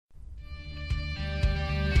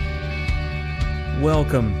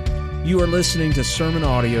Welcome. You are listening to sermon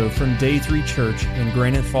audio from Day 3 Church in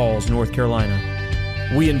Granite Falls, North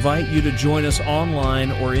Carolina. We invite you to join us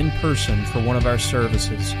online or in person for one of our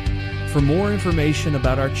services. For more information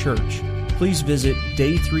about our church, please visit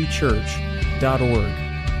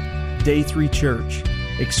day3church.org. Day 3 Church.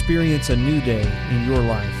 Experience a new day in your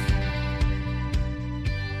life.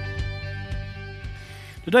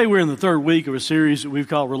 Today we're in the third week of a series that we've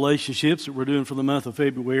called Relationships that we're doing for the month of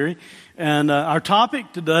February. And our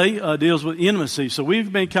topic today deals with intimacy. So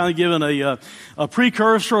we've been kind of given a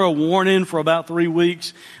precursor, a warning for about 3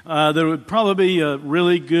 weeks. There would probably be a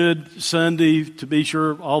really good Sunday to be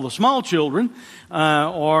sure all the small children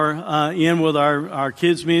are in with our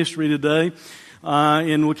kids ministry today.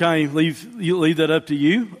 And we'll kind of leave that up to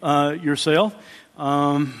you yourself.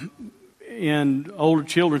 And older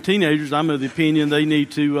children, teenagers, I'm of the opinion they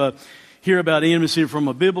need to hear about intimacy from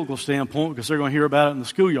a biblical standpoint because they're going to hear about it in the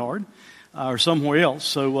schoolyard or somewhere else.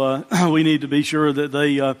 So we need to be sure that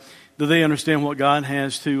they understand what God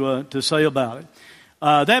has to say about it.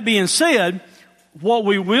 That being said, what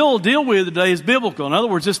we will deal with today is biblical. In other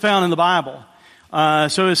words, it's found in the Bible.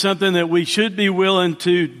 So it's something that we should be willing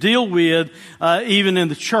to deal with even in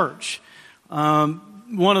the church.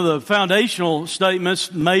 One of the foundational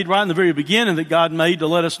statements made right in the very beginning that God made to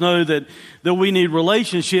let us know that we need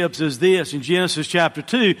relationships is this. In Genesis chapter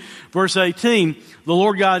 2, verse 18, the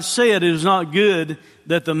Lord God said, "It is not good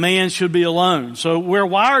that the man should be alone." So we're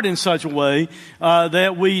wired in such a way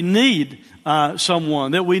that we need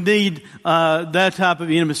someone, that we need that type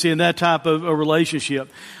of intimacy and that type of a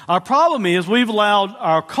relationship. Our problem is we've allowed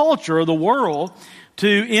our culture, the world, to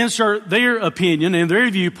insert their opinion and their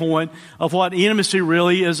viewpoint of what intimacy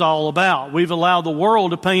really is all about. We've allowed the world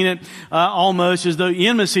to paint it almost as though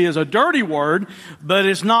intimacy is a dirty word, but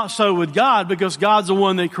it's not so with God because God's the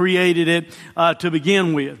one that created it to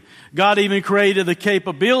begin with. God even created the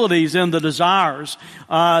capabilities and the desires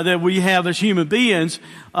that we have as human beings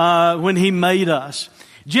when He made us.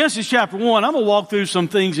 Genesis chapter 1, I'm going to walk through some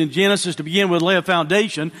things in Genesis to begin with, lay a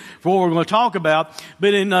foundation for what we're going to talk about.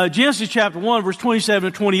 But in Genesis chapter 1, verse 27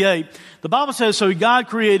 and 28, the Bible says, "So God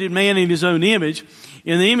created man in His own image.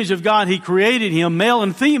 In the image of God He created him, male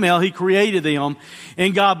and female He created them.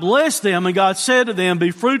 And God blessed them, and God said to them,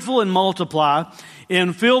 'Be fruitful and multiply,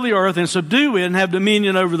 and fill the earth and subdue it, and have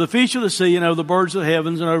dominion over the fish of the sea, and over the birds of the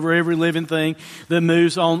heavens, and over every living thing that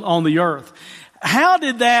moves on the earth.'" How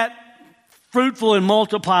did that fruitful and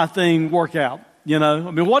multiply thing work out? You know,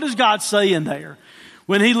 I mean, what does God say in there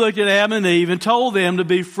when He looked at Adam and Eve and told them to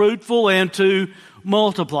be fruitful and to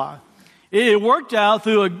multiply? It worked out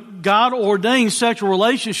through a God-ordained sexual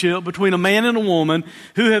relationship between a man and a woman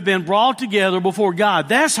who have been brought together before God.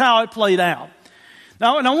 That's how it played out.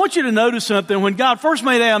 Now, and I want you to notice something. When God first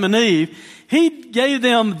made Adam and Eve, He gave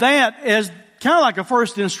them that as kind of like a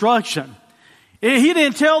first instruction. He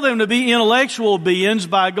didn't tell them to be intellectual beings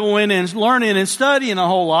by going and learning and studying a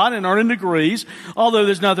whole lot and earning degrees, although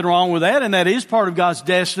there's nothing wrong with that, and that is part of God's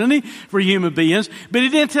destiny for human beings. But He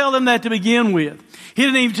didn't tell them that to begin with. He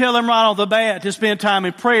didn't even tell them right off the bat to spend time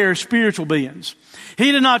in prayer as spiritual beings.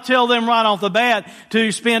 He did not tell them right off the bat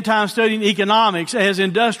to spend time studying economics as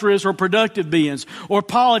industrious or productive beings, or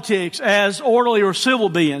politics as orderly or civil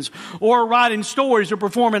beings, or writing stories or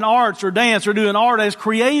performing arts or dance or doing art as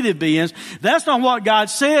creative beings. That's not what God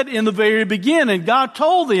said in the very beginning. God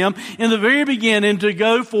told them in the very beginning to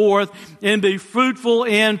go forth and be fruitful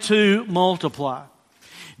and to multiply.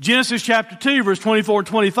 Genesis chapter 2, verse 24 and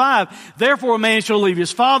 25, "Therefore a man shall leave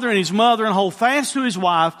his father and his mother and hold fast to his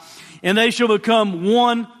wife, and they shall become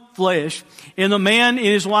one flesh. And the man and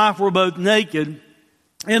his wife were both naked,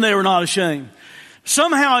 and they were not ashamed."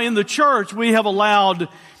 Somehow in the church we have allowed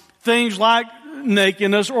things like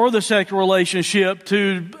nakedness or the sexual relationship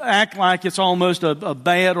to act like it's almost a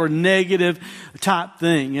bad or negative type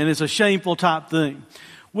thing, and it's a shameful type thing.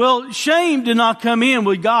 Well, shame did not come in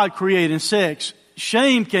with God creating sex.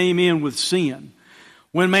 Shame came in with sin.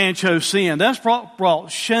 When man chose sin, that's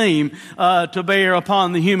brought shame to bear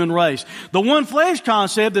upon the human race. The one flesh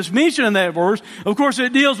concept that's mentioned in that verse, of course,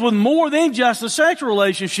 it deals with more than just a sexual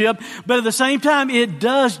relationship, but at the same time, it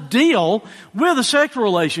does deal with a sexual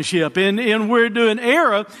relationship. And we're doing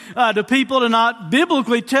error to people to not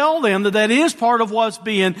biblically tell them that that is part of what's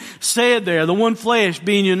being said there. The one flesh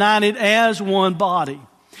being united as one body.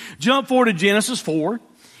 Jump forward to Genesis 4.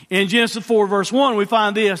 In Genesis 4 verse 1, we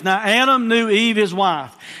find this. Now Adam knew Eve, his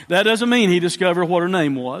wife. That doesn't mean he discovered what her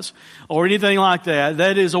name was or anything like that.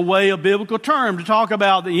 That is a way, a biblical term to talk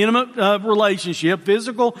about the intimate relationship,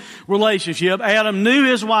 physical relationship. Adam knew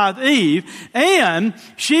his wife Eve, and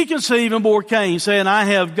she conceived and bore Cain, saying, I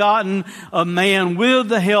have gotten a man with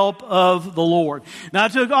the help of the Lord. Now, I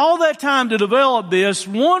took all that time to develop this.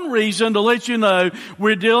 One reason to let you know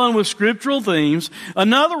we're dealing with scriptural themes.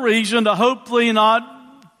 Another reason to hopefully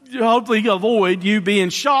avoid you being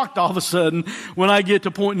shocked all of a sudden when I get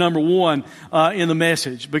to point number 1 in the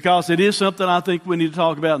message, because it is something I think we need to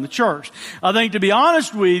talk about in the church. I think, to be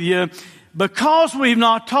honest with you, because we've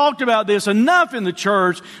not talked about this enough in the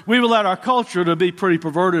church, we've allowed our culture to be pretty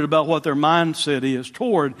perverted about what their mindset is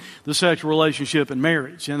toward the sexual relationship and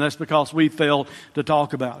marriage. And that's because we failed to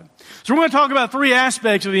talk about it. So we're going to talk about 3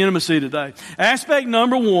 aspects of the intimacy today. Aspect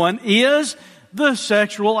number 1 is the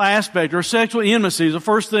sexual aspect, or sexual intimacy, is the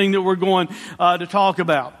first thing that we're going to talk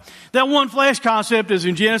about. That one flesh concept is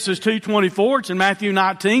in Genesis 2:24. It's in Matthew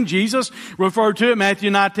 19. Jesus referred to it, Matthew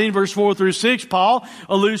 19, verse 4 through 6. Paul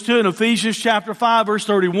alludes to it in Ephesians chapter 5, verse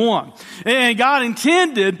 31. And God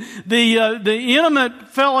intended the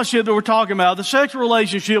intimate fellowship that we're talking about, the sexual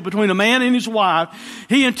relationship between a man and his wife,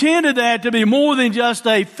 He intended that to be more than just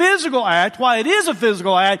a physical act. While it is a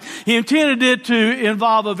physical act, He intended it to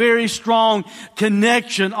involve a very strong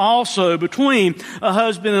connection also between a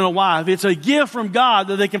husband and a wife. It's a gift from God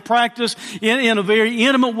that they can practice in a very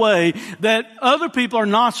intimate way that other people are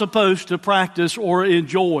not supposed to practice or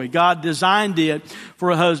enjoy. God designed it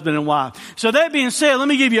for a husband and wife. So that being said, let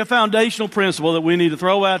me give you a foundational principle that we need to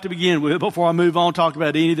throw out to begin with before I move on and talk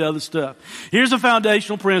about any of the other stuff. Here's a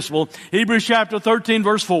foundational principle. Hebrews chapter 13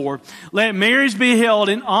 verse 4. Let marriage be held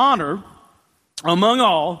in honor among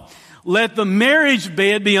all. Let the marriage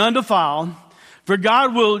bed be undefiled, for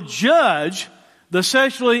God will judge the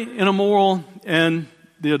sexually immoral and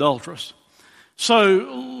the adulterous. So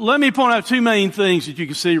let me point out 2 main things that you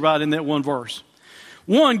can see right in that one verse.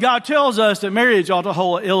 One, God tells us that marriage ought to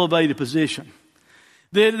hold an elevated position.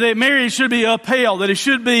 That marriage should be upheld, that it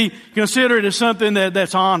should be considered as something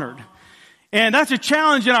that's honored. And that's a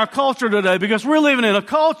challenge in our culture today, because we're living in a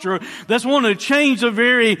culture that's wanting to change the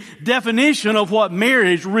very definition of what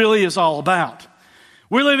marriage really is all about.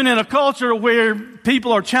 We're living in a culture where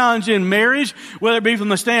people are challenging marriage, whether it be from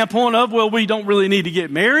the standpoint of, well, we don't really need to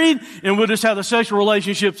get married and we'll just have the sexual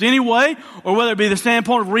relationships anyway, or whether it be the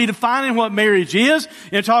standpoint of redefining what marriage is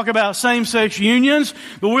and talk about same-sex unions.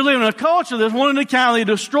 But we're living in a culture that's wanting to kind of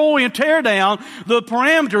destroy and tear down the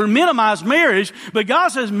parameter and minimize marriage. But God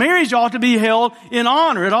says marriage ought to be held in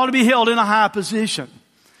honor. It ought to be held in a high position.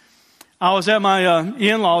 I was at my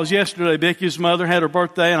in-laws yesterday. Becky's mother had her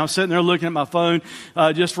birthday, and I was sitting there looking at my phone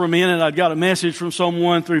just for a minute. I'd got a message from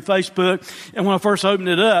someone through Facebook, and when I first opened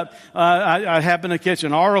it up, I happened to catch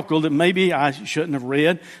an article that maybe I shouldn't have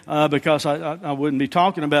read because I wouldn't be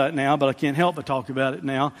talking about it now, but I can't help but talk about it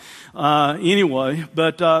now anyway.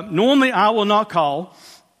 But normally I will not call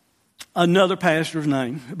another pastor's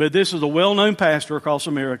name, but this is a well-known pastor across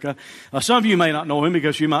America. Some of you may not know him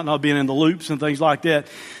because you might not have been in the loops and things like that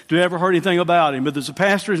to ever heard anything about him. But there's a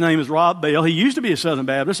pastor, his name is Rob Bell. He used to be a Southern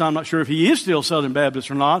Baptist. I'm not sure if he is still Southern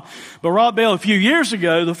Baptist or not. But Rob Bell, a few years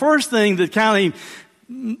ago, the first thing that kind of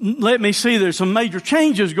let me see there's some major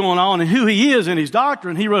changes going on in who he is in his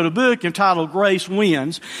doctrine. He wrote a book entitled Grace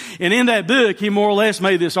Wins. And in that book, he more or less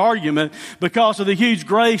made this argument: because of the huge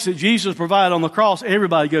grace that Jesus provided on the cross,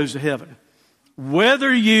 everybody goes to heaven,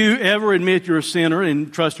 whether you ever admit you're a sinner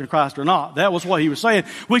and trust in Christ or not. That was what he was saying,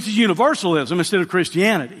 which is universalism instead of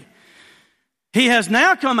Christianity. He has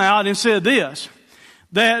now come out and said this,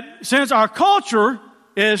 that since our culture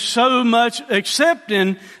is so much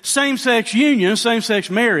accepting same-sex union, same-sex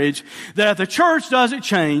marriage, that if the church doesn't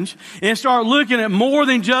change and start looking at more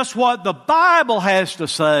than just what the Bible has to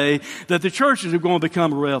say, that the churches are going to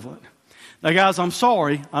become irrelevant. Now, guys, I'm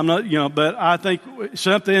sorry. I'm not, but I think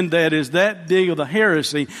something that is that big of a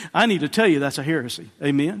heresy, I need to tell you that's a heresy.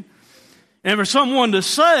 Amen? And for someone to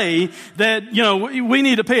say that, we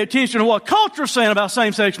need to pay attention to what culture is saying about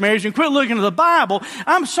same-sex marriage and quit looking at the Bible,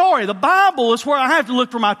 I'm sorry. The Bible is where I have to look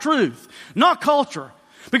for my truth, not culture.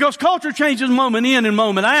 Because culture changes moment in and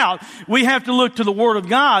moment out. We have to look to the Word of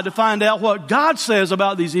God to find out what God says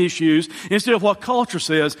about these issues instead of what culture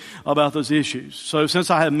says about those issues. So since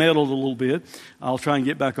I have meddled a little bit, I'll try and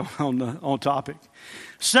get back on topic.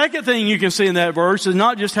 Second thing you can see in that verse is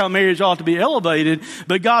not just how marriage ought to be elevated,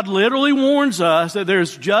 but God literally warns us that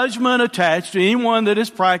there's judgment attached to anyone that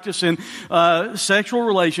is practicing sexual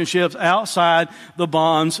relationships outside the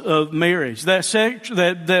bonds of marriage.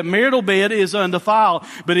 That marital bed is undefiled,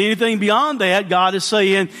 but anything beyond that, God is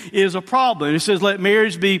saying, is a problem. It says, let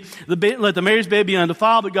the marriage bed be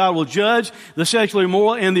undefiled, but God will judge the sexually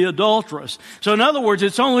immoral and the adulterous. So in other words,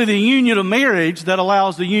 it's only the union of marriage that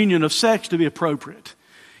allows the union of sex to be appropriate,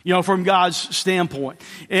 from God's standpoint.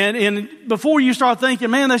 And before you start thinking,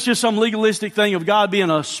 man, that's just some legalistic thing of God being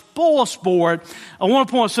a spoil sport, I want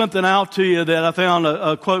to point something out to you that I found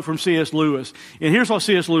a quote from C.S. Lewis. And here's what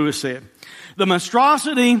C.S. Lewis said. The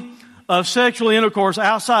monstrosity of sexual intercourse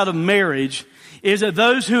outside of marriage is that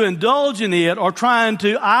those who indulge in it are trying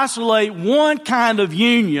to isolate one kind of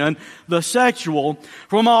union, the sexual,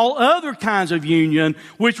 from all other kinds of union,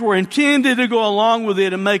 which were intended to go along with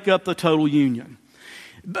it and make up the total union.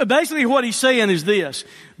 Basically what he's saying is this: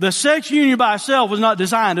 the sex union by itself was not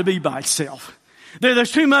designed to be by itself.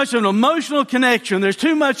 There's too much of an emotional connection. There's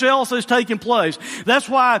too much else that's taking place. That's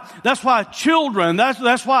why children,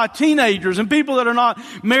 that's why teenagers and people that are not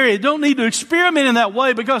married don't need to experiment in that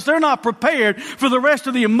way, because they're not prepared for the rest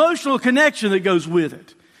of the emotional connection that goes with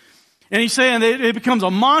it. And he's saying that it becomes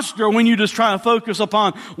a monster when you just try to focus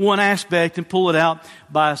upon one aspect and pull it out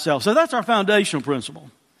by itself. So that's our foundational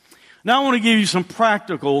principle. Now I want to give you some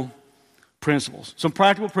practical principles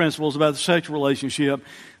about the sexual relationship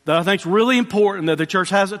that I think is really important, that the church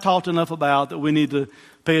hasn't talked enough about, that we need to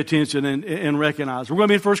pay attention and recognize. We're going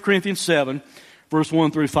to be in 1 Corinthians 7, verse 1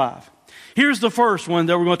 through 5. Here's the first one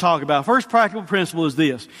that we're going to talk about. First practical principle is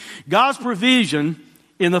this: God's provision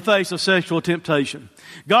in the face of sexual temptation.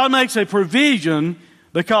 God makes a provision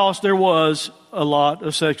because there was a lot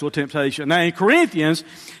of sexual temptation. Now in Corinthians,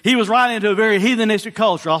 he was writing to a very heathenistic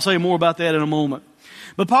culture. I'll say more about that in a moment.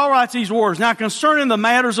 But Paul writes these words: Now concerning the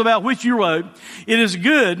matters about which you wrote, it is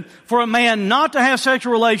good for a man not to have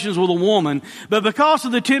sexual relations with a woman, but because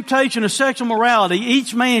of the temptation of sexual morality,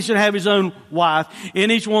 each man should have his own wife,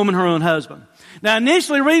 and each woman her own husband. Now,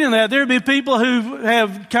 initially reading that, there would be people who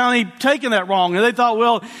have kind of taken that wrong, and they thought,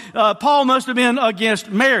 well, Paul must have been against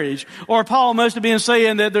marriage, or Paul must have been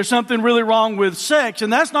saying that there's something really wrong with sex,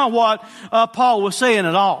 and that's not what Paul was saying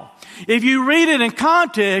at all. If you read it in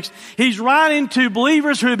context, he's writing to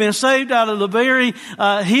believers who have been saved out of the very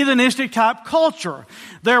heathenistic type culture.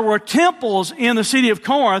 There were temples in the city of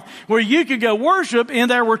Corinth where you could go worship, and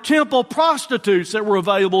there were temple prostitutes that were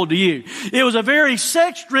available to you. It was a very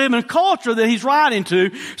sex-driven culture that he's writing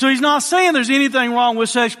to. So he's not saying there's anything wrong with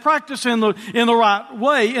sex practice in the right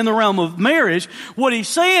way in the realm of marriage. What he's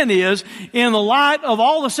saying is, in the light of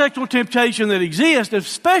all the sexual temptation that exists,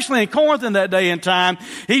 especially in Corinth in that day and time,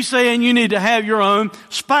 he's saying you need to have your own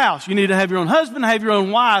spouse. You need to have your own husband, have your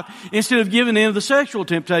own wife, instead of giving in to the sexual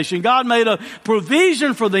temptation. God made a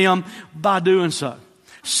provision for them by doing so.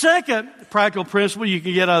 Second practical principle you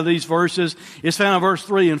can get out of these verses is found in verse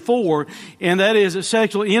 3 and 4, and that is that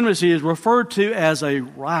sexual intimacy is referred to as a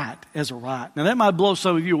right. Now that might blow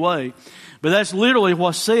some of you away, but that's literally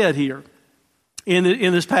what's said here in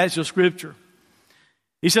this passage of Scripture.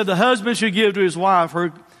 He said the husband should give to his wife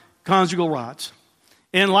her conjugal rights,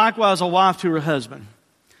 and likewise a wife to her husband.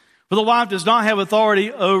 For the wife does not have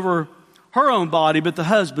authority over her own body, but the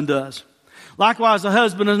husband does. Likewise, the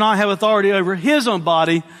husband does not have authority over his own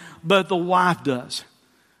body, but the wife does.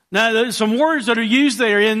 Now, there's some words that are used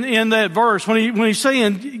there in that verse. When he's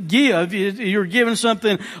saying give, you're giving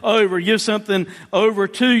something over. Give something over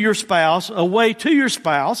to your spouse, away to your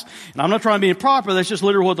spouse. And I'm not trying to be improper. That's just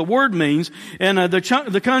literally what the word means. And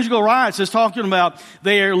the conjugal rights is talking about,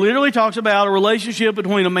 there literally talks about a relationship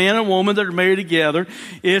between a man and a woman that are married together.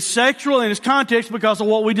 It's sexual in its context because of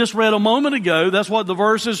what we just read a moment ago. That's what the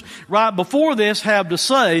verses right before this have to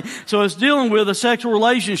say. So it's dealing with a sexual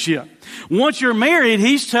relationship. Once you're married,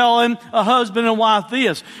 he's telling a husband and wife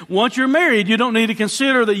this: once you're married, you don't need to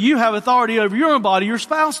consider that you have authority over your own body, your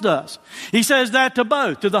spouse does. He says that to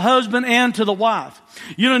both, to the husband and to the wife.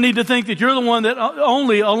 You don't need to think that you're the one that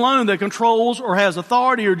alone that controls or has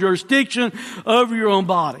authority or jurisdiction over your own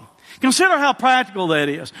body. Consider how practical that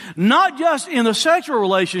is. Not just in the sexual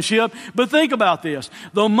relationship, but think about this.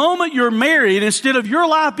 The moment you're married, instead of your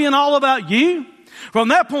life being all about you, from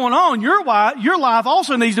that point on, your life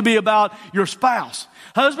also needs to be about your spouse.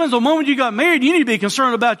 Husbands, the moment you got married, you need to be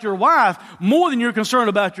concerned about your wife more than you're concerned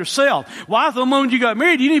about yourself. Wife, the moment you got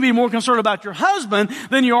married, you need to be more concerned about your husband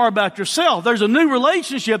than you are about yourself. There's a new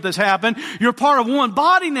relationship that's happened. You're part of one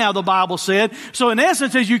body now, the Bible said. So in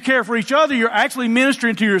essence, as you care for each other, you're actually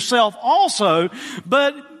ministering to yourself also.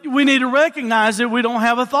 But we need to recognize that we don't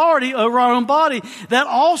have authority over our own body. That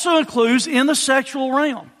also includes in the sexual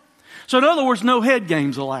realm. So in other words, no head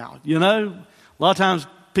games allowed. You know, a lot of times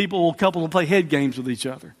couple will play head games with each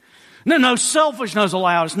other. No selfishness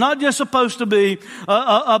allowed. It's not just supposed to be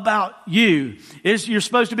about you. You're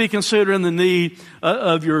supposed to be considering the need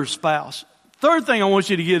of your spouse. Third thing I want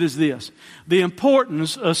you to get is this: the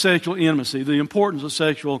importance of sexual intimacy. The importance of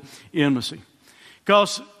sexual intimacy.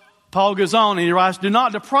 Because Paul goes on and he writes, do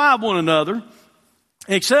not deprive one another,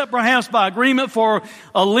 except perhaps by agreement for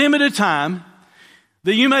a limited time,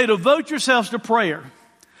 that you may devote yourselves to prayer,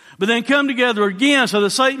 but then come together again so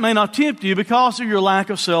that Satan may not tempt you because of your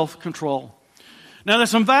lack of self-control. Now,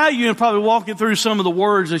 there's some value in probably walking through some of the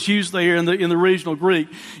words that's used there in the original Greek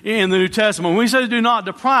in the New Testament. When he says do not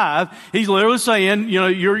deprive, he's literally saying, you know,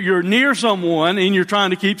 you're near someone and you're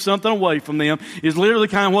trying to keep something away from them. Is literally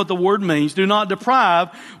kind of what the word means. Do not deprive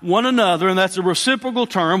one another, and that's a reciprocal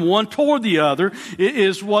term, one toward the other,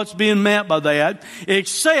 is what's being meant by that.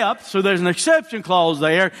 Except, so there's an exception clause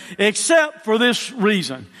there, except for this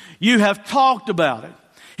reason. You have talked about it.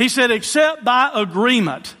 He said, except by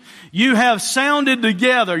agreement. You have sounded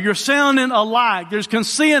together. You're sounding alike. There's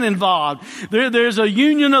consent involved. There's a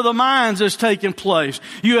union of the minds that's taking place.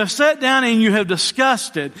 You have sat down and you have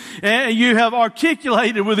discussed it. And you have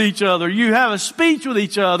articulated with each other. You have a speech with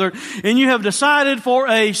each other. And you have decided for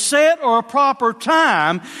a set or a proper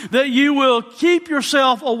time that you will keep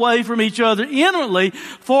yourself away from each other intimately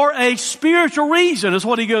for a spiritual reason, is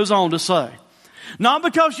what he goes on to say. Not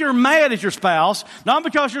because you're mad at your spouse, not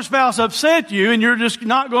because your spouse upset you and you're just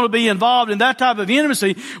not going to be involved in that type of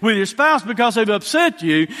intimacy with your spouse because they've upset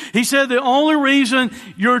you. He said the only reason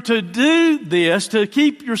you're to do this, to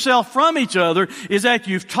keep yourself from each other, is that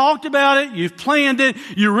you've talked about it, you've planned it,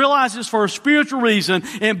 you realize it's for a spiritual reason,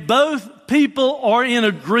 and both people are in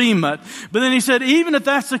agreement. But then he said, even if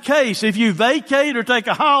that's the case, if you vacate or take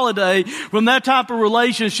a holiday from that type of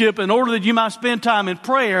relationship in order that you might spend time in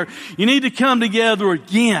prayer, you need to come together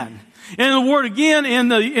again. And the word again in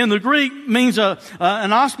the Greek means an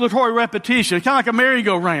oscillatory repetition, kind of like a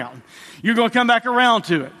merry-go-round. You're going to come back around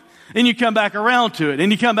to it. And you come back around to it,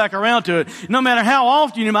 and you come back around to it. No matter how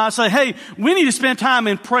often you might say, hey, we need to spend time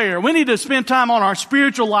in prayer. We need to spend time on our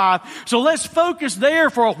spiritual life. So let's focus there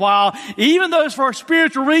for a while. Even though it's for a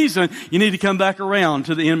spiritual reason, you need to come back around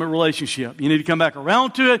to the intimate relationship. You need to come back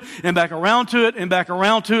around to it, and back around to it, and back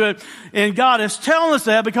around to it. And God is telling us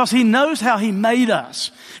that because He knows how He made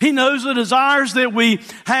us. He knows the desires that we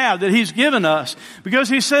have, that He's given us. Because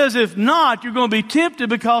He says, if not, you're going to be tempted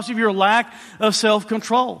because of your lack of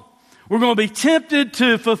self-control. We're going to be tempted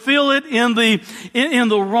to fulfill it in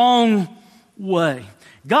the wrong way.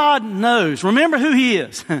 God knows. Remember who He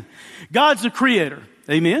is. God's the creator.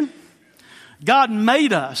 Amen? God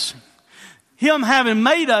made us. Him having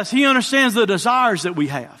made us, He understands the desires that we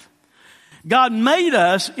have. God made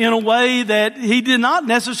us in a way that He did not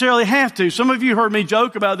necessarily have to. Some of you heard me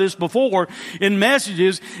joke about this before in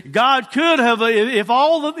messages. God could have, if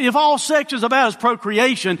all sex is about is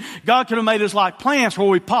procreation, God could have made us like plants where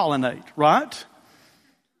we pollinate, right?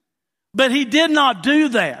 But He did not do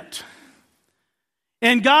that.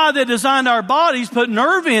 And God that designed our bodies put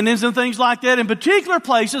nerve endings and things like that in particular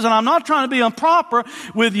places, and I'm not trying to be improper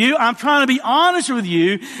with you, I'm trying to be honest with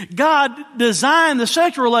you. God designed the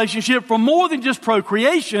sexual relationship for more than just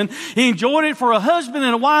procreation. He enjoyed it for a husband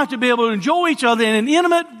and a wife to be able to enjoy each other in an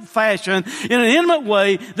intimate fashion, in an intimate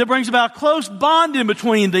way that brings about close bonding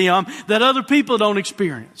between them that other people don't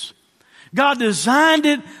experience. God designed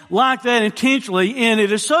it like that intentionally, and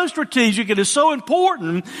it is so strategic, it is so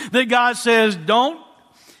important that God says, don't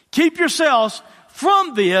keep yourselves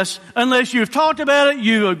from this unless you've talked about it,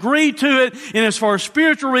 you agreed to it, and it's for a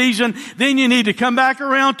spiritual reason. Then you need to come back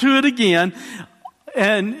around to it again.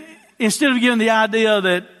 And instead of giving the idea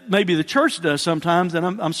that maybe the church does sometimes, and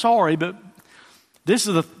I'm sorry, but this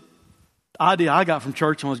is the idea I got from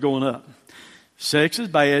church when I was growing up. Sex is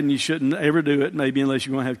bad and you shouldn't ever do it, maybe unless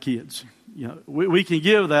you're going to have kids. You know, we can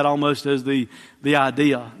give that almost as the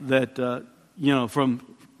idea that,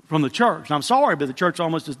 from the church. And I'm sorry, but the church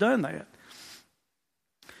almost has done that.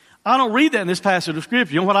 I don't read that in this passage of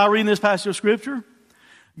Scripture. You know what I read in this passage of Scripture?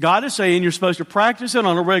 God is saying you're supposed to practice it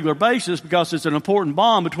on a regular basis because it's an important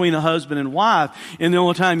bond between a husband and wife. And the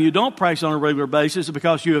only time you don't practice on a regular basis is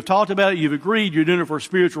because you have talked about it, you've agreed, you're doing it for a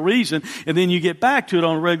spiritual reason, and then you get back to it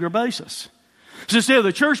on a regular basis. So instead of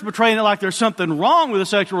the church portraying it like there's something wrong with a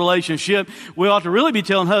sexual relationship, we ought to really be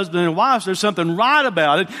telling husband and wives there's something right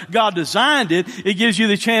about it. God designed it. It gives you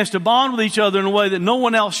the chance to bond with each other in a way that no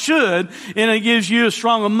one else should, and it gives you a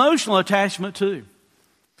strong emotional attachment too.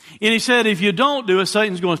 And he said, if you don't do it,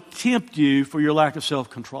 Satan's going to tempt you for your lack of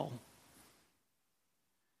self-control.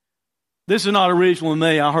 This is not original to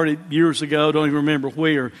me. I heard it years ago, don't even remember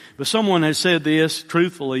where. But someone has said this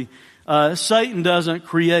truthfully. Satan doesn't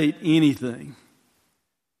create anything.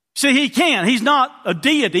 See, he can't. He's not a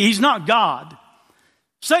deity. He's not God.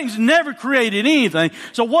 Satan's never created anything.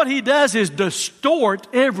 So what he does is distort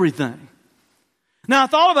everything. Now, I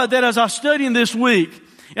thought about that as I was studying this week.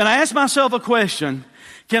 And I asked myself a question.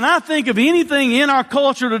 Can I think of anything in our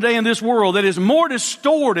culture today in this world that is more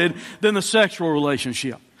distorted than the sexual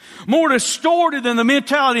relationship? More distorted than the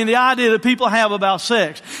mentality and the idea that people have about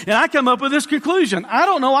sex. And I come up with this conclusion. I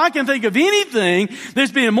don't know. I can think of anything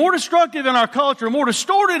that's being more destructive in our culture, more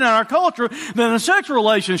distorted in our culture than a sexual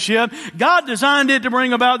relationship. God designed it to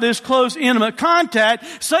bring about this close, intimate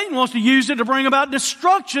contact. Satan wants to use it to bring about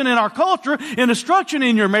destruction in our culture, and destruction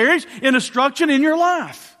in your marriage, and destruction in your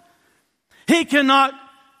life. He cannot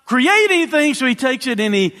create anything, so he takes it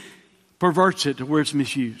and he perverts it to where it's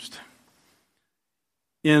misused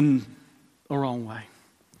in a wrong way.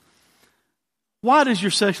 Why does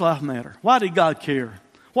your sex life matter? Why did God care?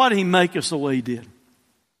 Why did he make us the way he did?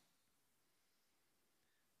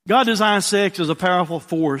 God designed sex as a powerful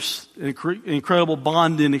force, an incredible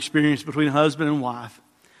bonding experience between a husband and wife.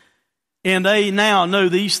 And they now know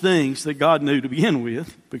these things that God knew to begin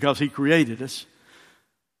with because he created us.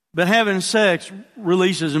 But having sex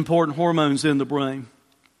releases important hormones in the brain.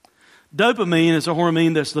 Dopamine is a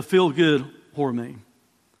hormone that's the feel-good hormone.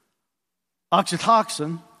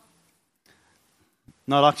 Oxytocin,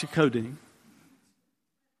 not oxycodone,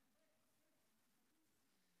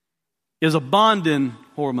 is a bonding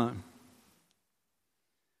hormone.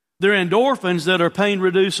 They're endorphins that are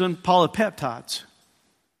pain-reducing polypeptides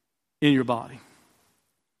in your body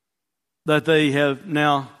that they have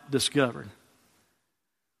now discovered.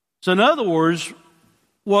 So in other words,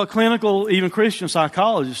 what clinical, even Christian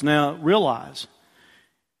psychologists now realize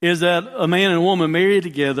is that a man and a woman married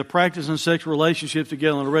together, practicing sexual relationships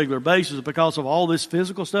together on a regular basis, because of all this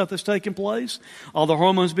physical stuff that's taking place, all the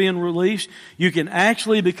hormones being released, you can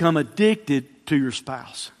actually become addicted to your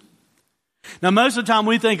spouse. Now, most of the time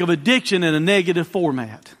we think of addiction in a negative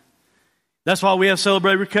format. That's why we have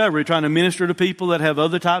Celebrate Recovery, trying to minister to people that have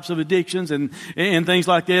other types of addictions and things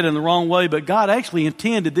like that in the wrong way. But God actually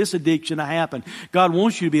intended this addiction to happen. God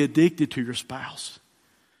wants you to be addicted to your spouse.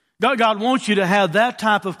 God wants you to have that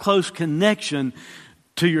type of close connection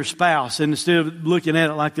to your spouse, and instead of looking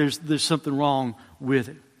at it like there's something wrong with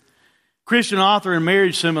it. Christian author and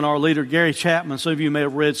marriage seminar leader Gary Chapman, some of you may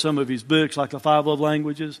have read some of his books like The 5 Love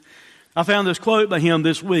Languages. I found this quote by him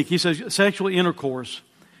this week. He says, sexual intercourse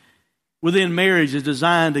within marriage is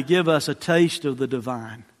designed to give us a taste of the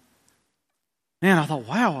divine. Man, I thought,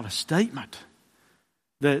 wow, what a statement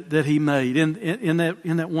that he made in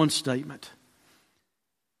that one statement.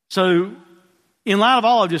 So, in light of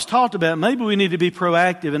all I've just talked about, maybe we need to be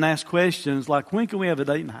proactive and ask questions like, when can we have a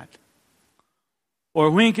date night?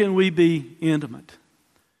 Or when can we be intimate?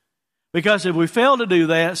 Because if we fail to do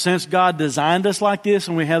that, since God designed us like this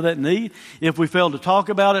and we have that need, if we fail to talk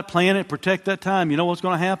about it, plan it, protect that time, you know what's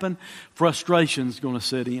going to happen? Frustration's going to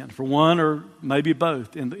set in for one or maybe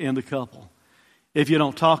both in the couple. If you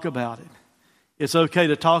don't talk about it, it's okay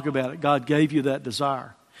to talk about it. God gave you that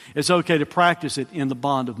desire. It's okay to practice it in the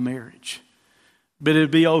bond of marriage. But it'd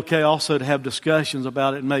be okay also to have discussions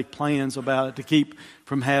about it and make plans about it to keep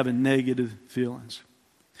from having negative feelings.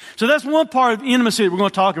 So that's one part of intimacy that we're going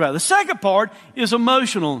to talk about. The second part is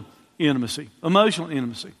emotional intimacy. Emotional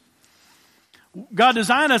intimacy. God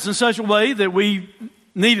designed us in such a way that we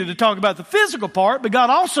needed to talk about the physical part, but God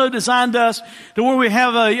also designed us to where we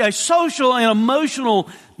have a social and emotional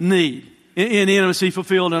need in intimacy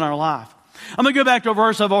fulfilled in our life. I'm going to go back to a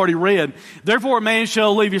verse I've already read. Therefore a man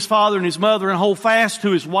shall leave his father and his mother and hold fast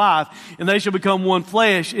to his wife, and they shall become one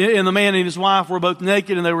flesh. And the man and his wife were both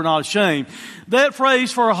naked and they were not ashamed. That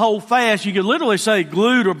phrase for a hold fast, you could literally say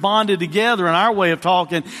glued or bonded together in our way of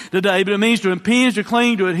talking today, but it means to impinge, to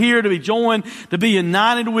cling, to adhere, to be joined, to be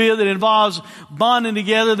united with. It involves bonding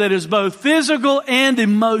together that is both physical and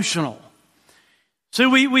emotional. So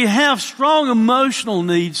we have strong emotional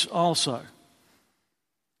needs also.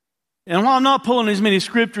 And while I'm not pulling as many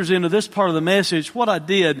scriptures into this part of the message, what I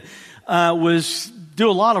did was do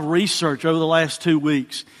a lot of research over the last 2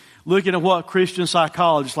 weeks, looking at what Christian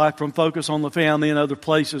psychologists, like from Focus on the Family and other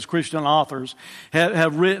places, Christian authors,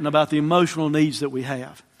 have written about the emotional needs that we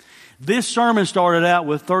have. This sermon started out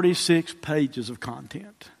with 36 pages of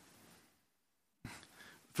content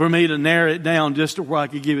for me to narrow it down just to where I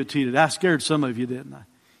could give it to you today. I scared some of you, didn't I?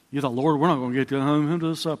 You thought, Lord, we're not going to get to home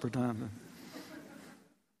until supper time.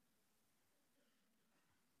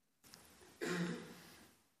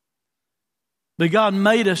 But God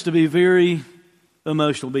made us to be very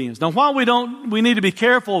emotional beings. Now, while we need to be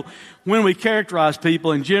careful when we characterize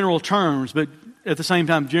people in general terms, but at the same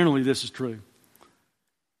time, generally this is true.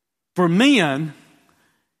 For men,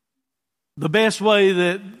 the best way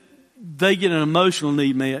that they get an emotional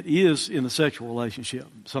need met is in a sexual relationship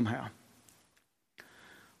somehow.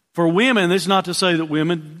 For women, this is not to say that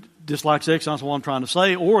women dislike sex, that's not what I'm trying to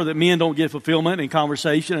say, or that men don't get fulfillment in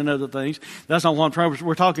conversation and other things. That's not what I'm trying to say.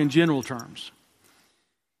 We're talking general terms.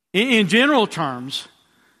 In general terms,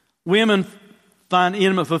 women find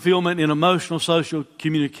intimate fulfillment in emotional, social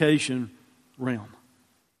communication realm.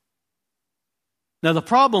 Now, the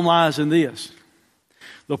problem lies in this.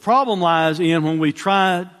 The problem lies in when we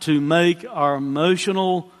try to make our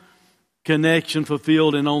emotional connection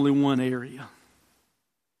fulfilled in only one area.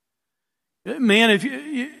 Man, if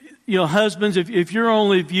husbands, if you're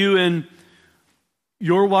only viewing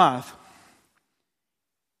your wife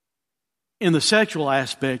in the sexual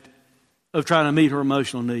aspect of trying to meet her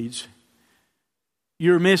emotional needs,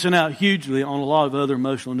 you're missing out hugely on a lot of other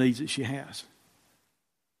emotional needs that she has.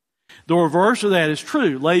 The reverse of that is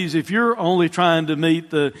true. Ladies, if you're only trying to meet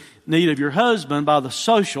the need of your husband by the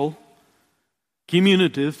social,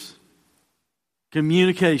 communication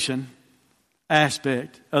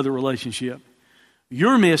aspect of the relationship,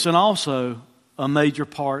 you're missing also a major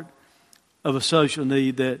part of a social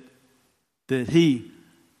need that he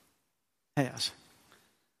has.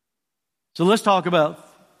 So let's talk about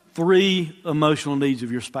 3 emotional needs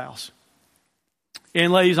of your spouse.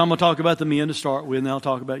 And ladies, I'm going to talk about the men to start with, and then I'll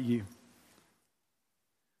talk about you.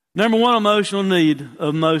 Number 1 emotional need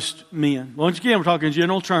of most men, once again we're talking in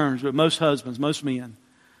general terms, but most husbands, most men,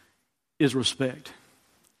 is respect.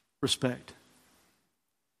 Respect.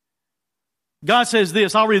 God says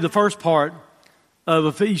this, I'll read the first part of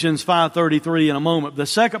Ephesians 5:33 in a moment. The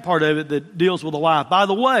second part of it that deals with the wife. By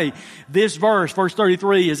the way, this verse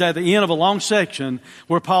 33, is at the end of a long section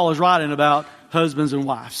where Paul is writing about husbands and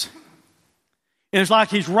wives. And it's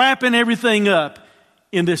like he's wrapping everything up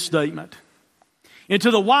in this statement. And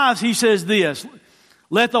to the wives, he says this,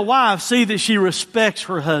 let the wife see that she respects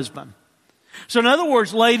her husband. So in other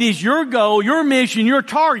words, ladies, your goal, your mission, your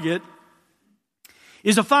target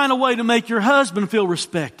is to find a way to make your husband feel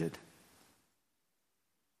respected.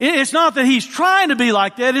 It's not that he's trying to be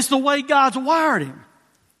like that, it's the way God's wired him.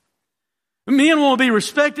 Men want to be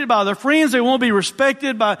respected by their friends. They want to be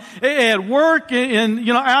respected at work and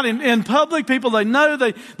out in public. People they know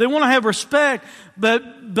they want to have respect.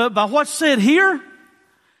 But by what's said here,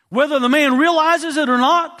 whether the man realizes it or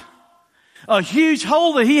not, a huge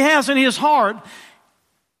hole that he has in his heart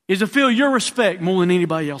is to feel your respect more than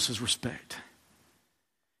anybody else's respect.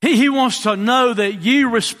 He wants to know that you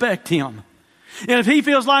respect him. And if he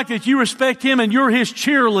feels like that you respect him and you're his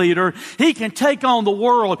cheerleader, he can take on the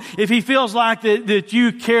world if he feels like that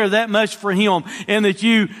you care that much for him and that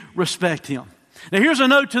you respect him. Now here's a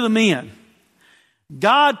note to the men.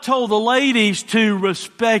 God told the ladies to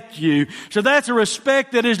respect you. So that's a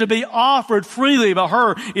respect that is to be offered freely by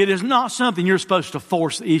her. It is not something you're supposed to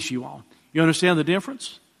force the issue on. You understand the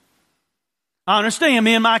difference? I understand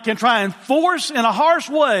men might can try and force in a harsh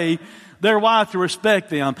way their wife to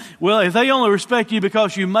respect them. Well, if they only respect you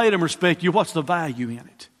because you made them respect you, what's the value in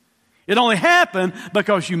it? It only happened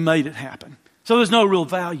because you made it happen. So there's no real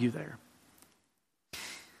value there.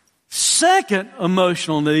 Second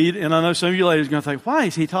emotional need, and I know some of you ladies are going to think, why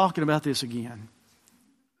is he talking about this again?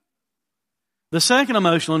 The second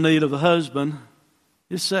emotional need of the husband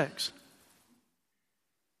is sex.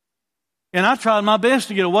 And I've tried my best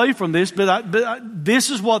to get away from this, but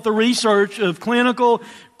this is what the research of clinical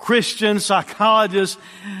Christian psychologists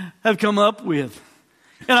have come up with.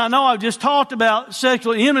 And I know I've just talked about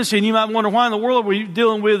sexual intimacy, and you might wonder why in the world we're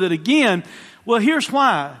dealing with it again. Well, here's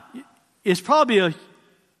why. It's probably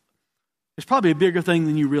a bigger thing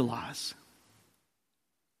than you realize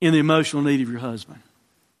in the emotional need of your husband.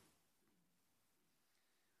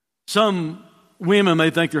 Some women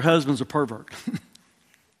may think their husband's a pervert.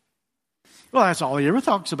 Well, that's all he ever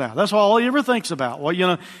talks about. That's all he ever thinks about. Well,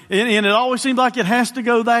 and it always seems like it has to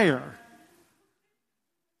go there.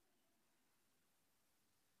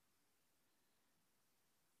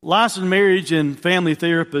 Licensed marriage and family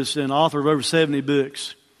therapist and author of over 70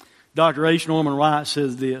 books, Dr. H. Norman Wright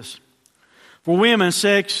says this. For women,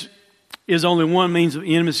 sex is only one means of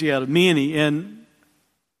intimacy out of many, and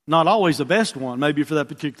not always the best one, maybe for that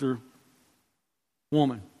particular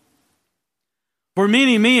woman. For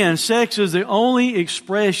many men, sex is the only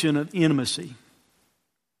expression of intimacy.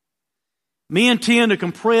 Men tend to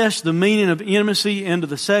compress the meaning of intimacy into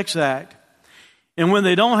the sex act. And when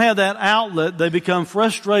they don't have that outlet, they become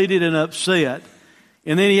frustrated and upset.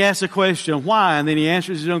 And then he asks a question, why? And then he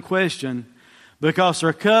answers his own question, because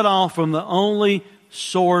they're cut off from the only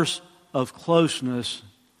source of closeness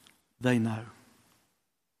they know.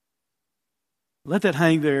 Let that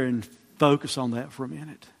hang there and focus on that for a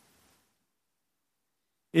minute.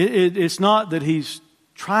 It's not that he's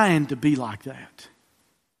trying to be like that.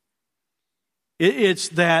 It's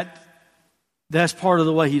that's part of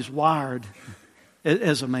the way he's wired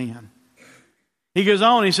as a man. He goes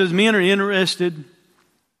on, he says, men are interested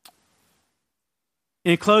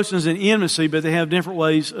in closeness and intimacy, but they have different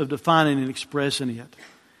ways of defining and expressing it.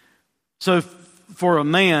 So for a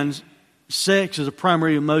man, sex is a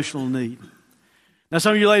primary emotional need. Now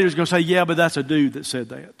some of you ladies are going to say, yeah, but that's a dude that said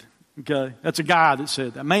that. Okay? That's a guy that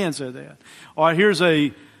said that. A man said that. All right, here's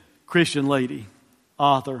a Christian lady,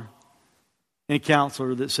 author, and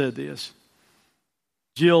counselor that said this.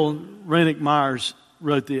 Jill Rennick Myers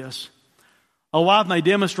wrote this. A wife may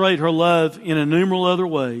demonstrate her love in innumerable other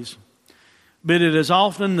ways, but it is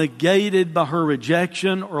often negated by her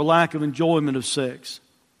rejection or lack of enjoyment of sex.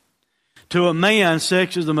 To a man,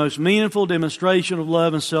 sex is the most meaningful demonstration of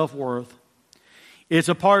love and self-worth. It's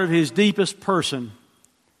a part of his deepest person.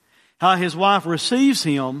 How his wife receives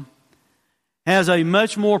him has a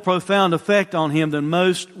much more profound effect on him than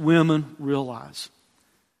most women realize.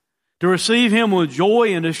 To receive him with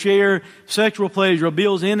joy and to share sexual pleasure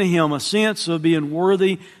builds into him a sense of being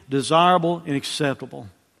worthy, desirable, and acceptable.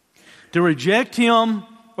 To reject him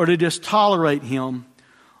or to just tolerate him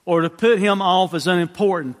or to put him off as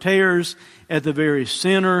unimportant tears at the very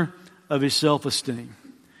center of his self-esteem.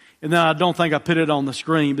 And then I don't think I put it on the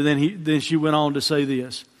screen, but then she went on to say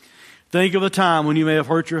this. Think of a time when you may have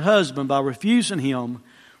hurt your husband by refusing him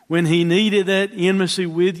when he needed that intimacy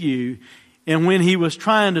with you and when he was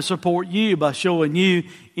trying to support you by showing you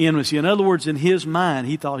intimacy. In other words, in his mind,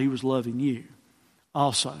 he thought he was loving you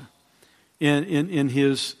also. In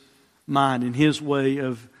his mind, in his way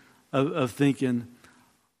of thinking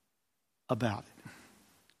about it.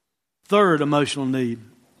 Third emotional need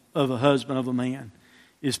of a husband, of a man,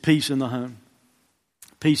 is peace in the home.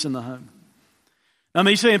 Peace in the home. Now,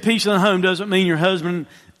 me saying peace in the home doesn't mean your husband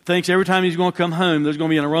thinks every time he's going to come home there's going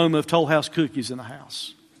to be an aroma of Toll House cookies in the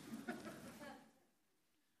house.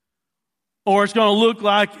 Or it's going to look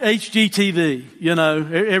like HGTV,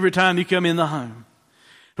 every time you come in the home.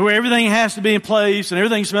 Where everything has to be in place and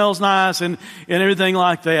everything smells nice and everything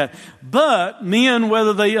like that. But men,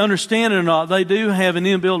 whether they understand it or not, they do have an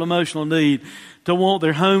inbuilt emotional need to want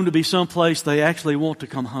their home to be someplace they actually want to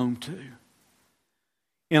come home to.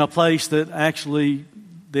 In a place that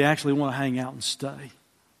they actually want to hang out and stay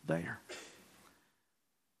there.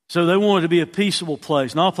 So they want it to be a peaceable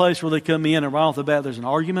place, not a place where they come in and right off the bat there's an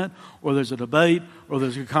argument or there's a debate or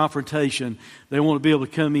there's a confrontation. They want to be able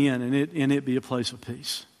to come in and it be a place of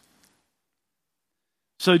peace.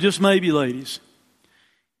 So just maybe, ladies,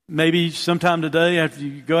 maybe sometime today after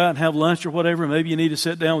you go out and have lunch or whatever, maybe you need to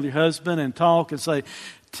sit down with your husband and talk and say,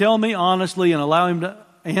 tell me honestly, and allow him to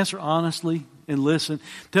answer honestly and listen.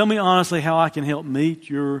 Tell me honestly how I can help meet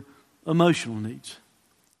your emotional needs.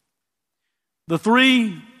 The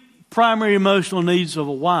three primary emotional needs of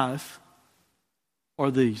a wife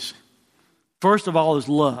are these. First of all is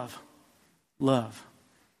love. Love.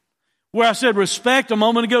 Where I said respect a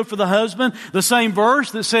moment ago for the husband, the same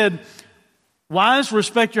verse that said, wives,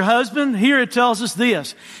 respect your husband. Here it tells us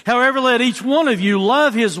this. However, let each one of you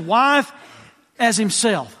love his wife as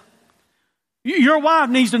himself. Your wife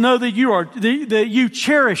needs to know that you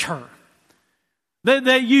cherish her.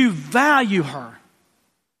 That you value her.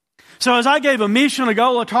 So as I gave a mission, a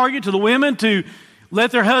goal, a target to the women to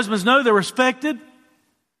let their husbands know they're respected.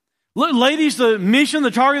 Look, ladies, the mission,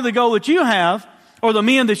 the target, the goal that you have, or the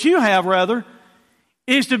men that you have rather,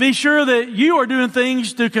 is to be sure that you are doing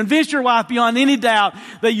things to convince your wife beyond any doubt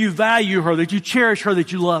that you value her, that you cherish her,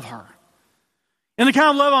 that you love her. And the kind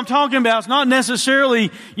of love I'm talking about is not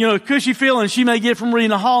necessarily, a cushy feeling she may get from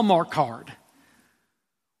reading a Hallmark card.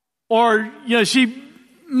 Or, she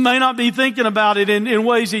may not be thinking about it in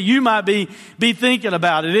ways that you might be thinking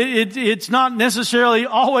about it. It's not necessarily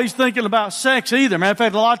always thinking about sex either. Matter of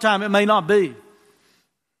fact, a lot of time it may not be.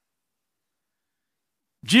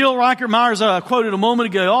 Jill Reichert Myers, I quoted a moment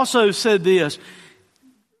ago, also said this.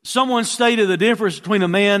 Someone stated the difference between a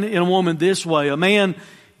man and a woman this way. A man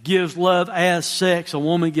gives love as sex. A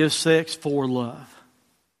woman gives sex for love.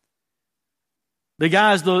 The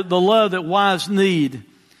guys, the love that wives need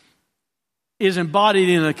is embodied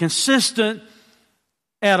in a consistent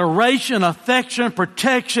adoration, affection,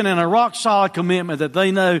 protection, and a rock-solid commitment that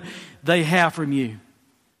they know they have from you.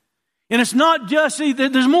 And it's not just,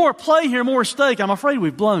 there's more play here, more stake. I'm afraid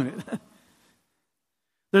we've blown it.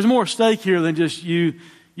 There's more at stake here than just you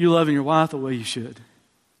loving your wife the way you should.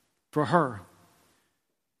 For her.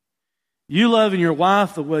 You loving your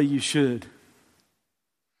wife the way you should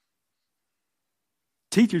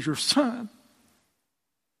teaches your son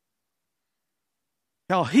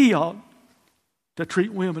how he ought to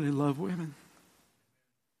treat women and love women.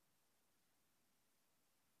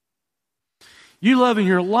 You loving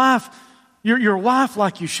your wife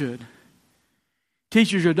like you should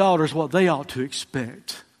teaches your daughters what they ought to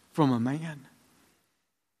expect from a man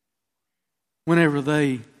whenever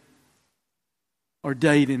they are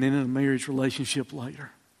dating and in a marriage relationship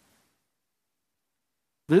later.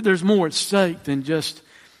 There's more at stake than just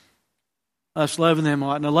us loving them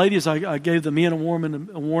right. Now, ladies, I gave the men a warning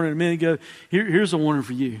a minute ago. Here's a warning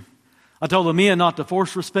for you. I told the men not to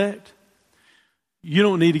force respect. You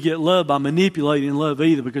don't need to get love by manipulating love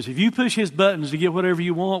either, because if you push his buttons to get whatever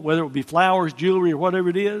you want, whether it be flowers, jewelry, or whatever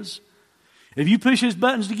it is, if you push his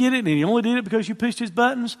buttons to get it and he only did it because you pushed his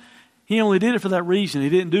buttons, he only did it for that reason. He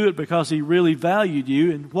didn't do it because he really valued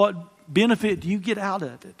you. And what benefit do you get out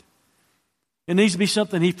of it? It needs to be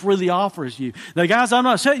something he freely offers you. Now, guys, I'm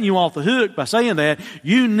not setting you off the hook by saying that.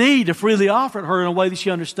 You need to freely offer it her in a way that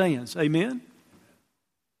she understands. Amen?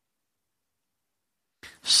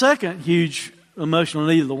 Second huge emotional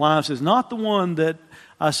need of the wives is not the one that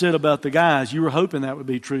I said about the guys. You were hoping that would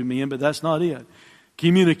be true, men, but that's not it.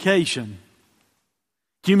 Communication.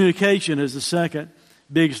 Communication is the second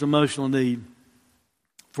biggest emotional need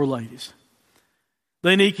for ladies.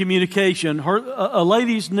 They need communication. A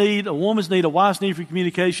lady's need, a woman's need, a wife's need for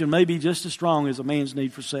communication may be just as strong as a man's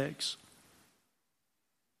need for sex.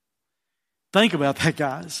 Think about that,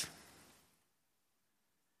 guys.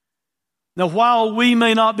 Now, while we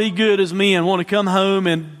may not be good as men, want to come home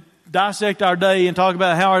and dissect our day and talk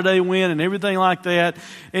about how our day went and everything like that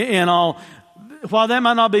and all, while that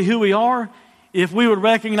might not be who we are, if we would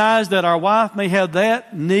recognize that our wife may have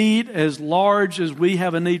that need as large as we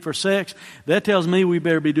have a need for sex, that tells me we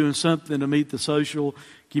better be doing something to meet the social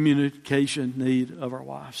communication need of our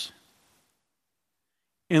wives.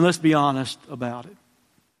 And let's be honest about it.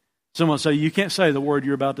 Someone say, you can't say the word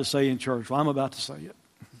you're about to say in church. Well, I'm about to say it.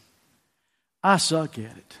 I suck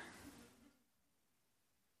at it.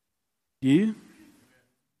 You?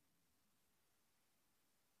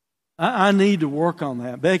 I need to work on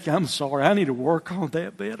that. Becky, I'm sorry. I need to work on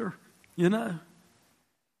that better,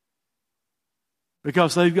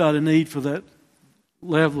 because they've got a need for that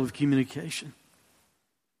level of communication.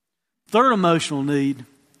 Third emotional need,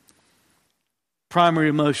 primary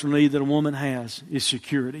emotional need that a woman has is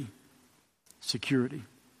security. Security.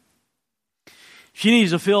 She needs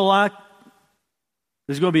to feel like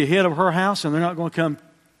there's going to be a head of her house and they're not going to come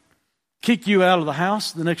kick you out of the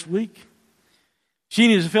house the next week. She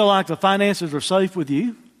needs to feel like the finances are safe with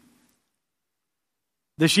you.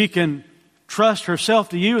 That she can trust herself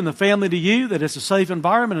to you and the family to you, that it's a safe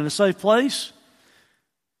environment and a safe place.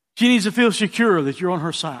 She needs to feel secure that you're on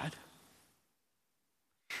her side.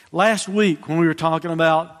 Last week when we were talking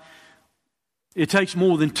about it takes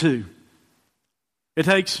more than two. It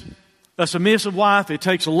takes a submissive wife, it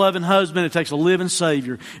takes a loving husband, it takes a living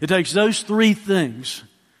Savior. It takes those three things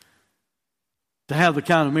to have the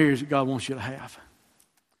kind of marriage that God wants you to have.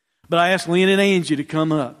 But I asked Lynn and Angie to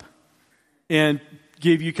come up and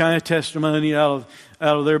give you kind of testimony out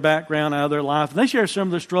of their background, out of their life. And they share some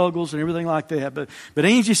of their struggles and everything like that. But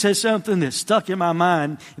Angie said something that stuck in my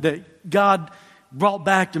mind that God brought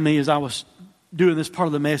back to me as I was doing this part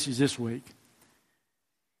of the message this week.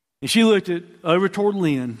 And she looked over toward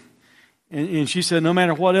Lynn, and she said, no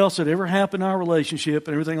matter what else had ever happened in our relationship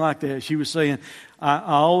and everything like that, she was saying, I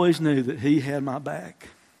always knew that he had my back.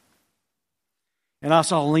 And I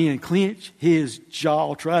saw Lynn clench his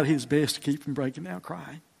jaw, tried his best to keep from breaking down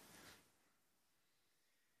crying.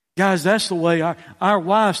 Guys, that's the way our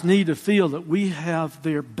wives need to feel, that we have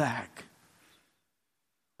their back.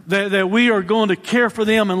 That we are going to care for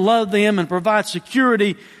them and love them and provide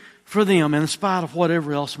security for them in spite of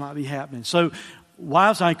whatever else might be happening. So,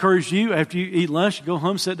 wives, I encourage you, after you eat lunch, you go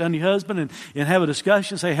home, sit down with your husband and have a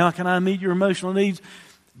discussion. Say, how can I meet your emotional needs?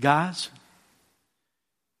 Guys,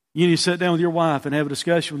 you need to sit down with your wife and have a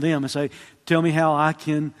discussion with them and say, tell me how I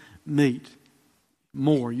can meet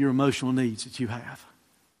more your emotional needs that you have.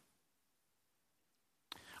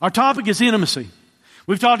 Our topic is intimacy.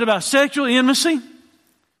 We've talked about sexual intimacy.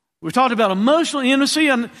 We've talked about emotional intimacy.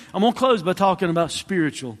 And I'm going to close by talking about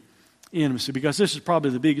spiritual intimacy, because this is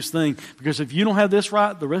probably the biggest thing. Because if you don't have this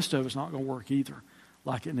right, the rest of it's not going to work either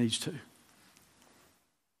like it needs to.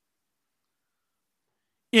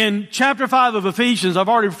 In chapter 5 of Ephesians, I've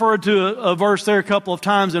already referred to a verse there a couple of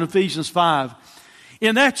times in Ephesians 5.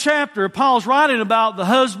 In that chapter, Paul's writing about the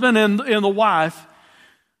husband and the wife,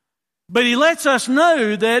 but he lets us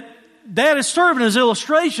know that that is serving as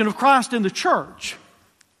illustration of Christ in the church.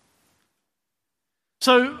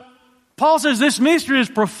 So, Paul says this mystery is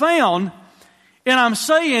profound, and I'm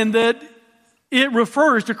saying that it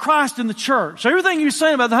refers to Christ in the church. So everything he was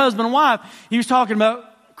saying about the husband and wife, he was talking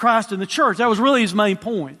about Christ in the church. That was really his main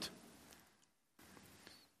point.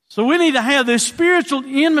 So we need to have this spiritual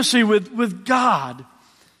intimacy with God.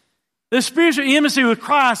 This spiritual intimacy with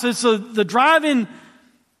Christ, it's the driving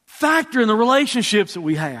factor in the relationships that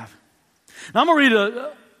we have. Now I'm going to read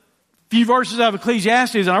a few verses out of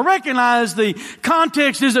Ecclesiastes, and I recognize the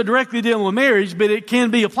context isn't directly dealing with marriage, but it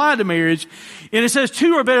can be applied to marriage. And it says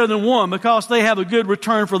 2 are better than 1 because they have a good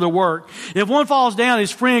return for their work. If one falls down,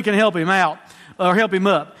 his friend can help him out or help him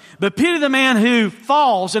up. But pity the man who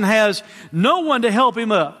falls and has no one to help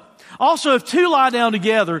him up. Also, if 2 lie down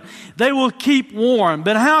together, they will keep warm.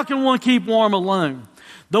 But how can one keep warm alone?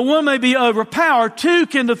 Though one may be overpowered, 2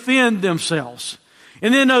 can defend themselves.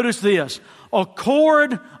 And then notice this. A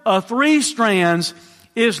cord of 3 strands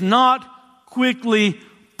is not quickly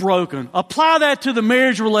broken. Apply that to the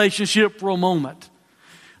marriage relationship for a moment.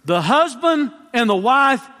 The husband and the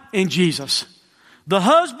wife in Jesus. The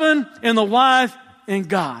husband and the wife in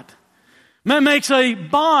God. That makes a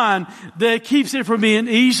bond that keeps it from being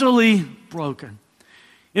easily broken.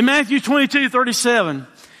 In Matthew 22:37,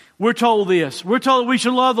 we're told this. We're told that we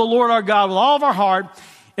should love the Lord our God with all of our heart,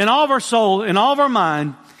 and all of our soul, and all of our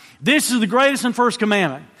mind. This is the greatest and first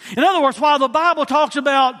commandment. In other words, while the Bible talks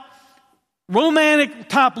about romantic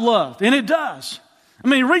type love, and it does. I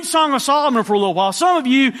mean, read Song of Solomon for a little while. Some of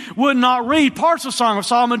you would not read parts of Song of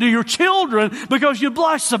Solomon to your children because you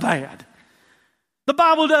blush so bad. The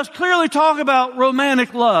Bible does clearly talk about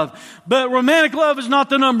romantic love, but romantic love is not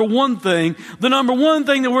the number one thing. The number one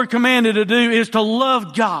thing that we're commanded to do is to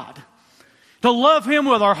love God. To love Him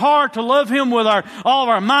with our heart, to love Him with all of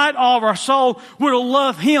our might, all of our soul. We're to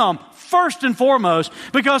love Him first and foremost,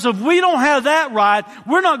 because if we don't have that right,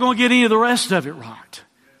 we're not going to get any of the rest of it right.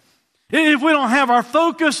 If we don't have our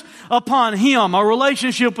focus upon Him, our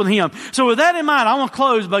relationship with Him. So with that in mind, I want to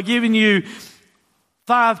close by giving you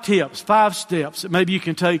 5 tips, 5 steps that maybe you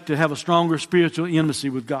can take to have a stronger spiritual intimacy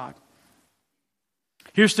with God.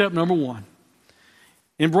 Here's step number 1.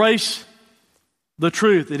 Embrace the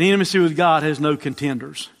truth that intimacy with God has no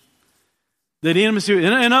contenders. That intimacy,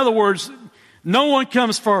 in other words, no one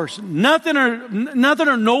comes first. Nothing or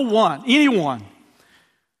no one, anyone,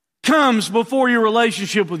 comes before your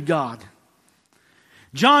relationship with God.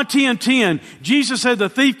 John 10:10, Jesus said the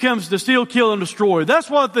thief comes to steal, kill, and destroy. That's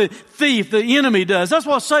what the thief, the enemy, does. That's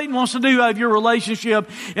what Satan wants to do out of your relationship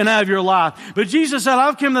and out of your life. But Jesus said,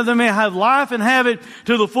 I've come that they may have life and have it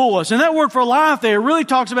to the fullest. And that word for life there really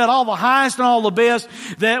talks about all the highest and all the best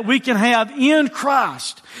that we can have in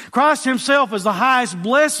Christ. Christ Himself is the highest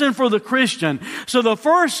blessing for the Christian. So the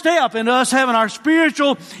first step in us having our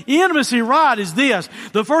spiritual intimacy right is this.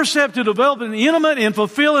 The first step to develop an intimate and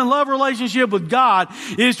fulfilling love relationship with God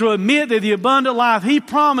is to admit that the abundant life He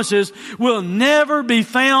promises will never be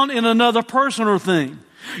found in another person or thing.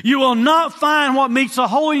 You will not find what meets the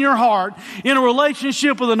hole in your heart in a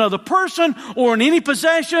relationship with another person or in any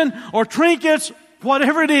possession or trinkets,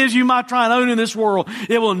 whatever it is you might try and own in this world.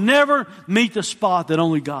 It will never meet the spot that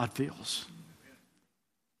only God fills.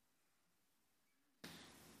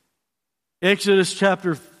 Exodus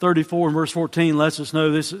chapter 34 and verse 14 lets us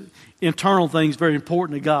know this internal thing is very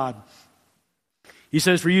important to God. He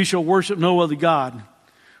says, for you shall worship no other God.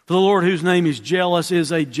 For the Lord whose name is jealous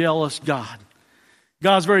is a jealous God.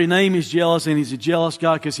 God's very name is jealous, and He's a jealous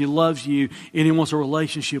God because He loves you and He wants a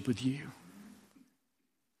relationship with you.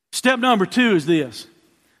 Step number 2 is this.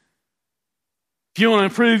 If you want to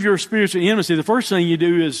improve your spiritual intimacy, the first thing you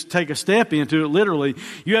do is take a step into it, literally.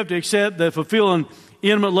 You have to accept that fulfilling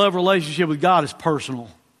intimate love relationship with God is personal.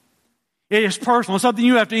 It is personal. It's something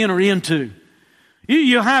you have to enter into.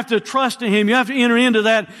 You have to trust in Him. You have to enter into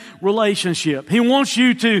that relationship. He wants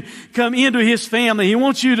you to come into His family. He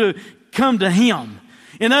wants you to come to Him.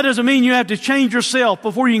 And that doesn't mean you have to change yourself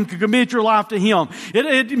before you can commit your life to Him.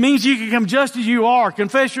 It means you can come just as you are,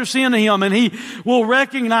 confess your sin to Him, and He will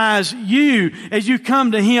recognize you as you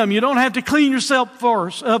come to Him. You don't have to clean yourself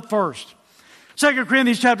up first. 2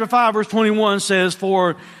 Corinthians chapter 5 verse 21 says,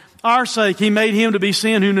 for our sake He made Him to be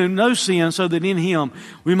sin who knew no sin, so that in Him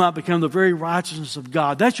we might become the very righteousness of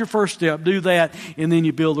God. That's your first step. Do that, and then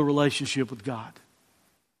you build a relationship with God.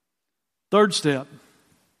 Third step.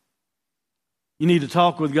 You need to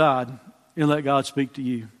talk with God and let God speak to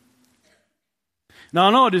you. Now,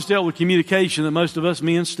 I know I just dealt with communication that most of us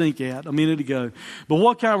men stink at a minute ago. But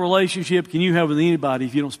what kind of relationship can you have with anybody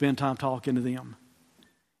if you don't spend time talking to them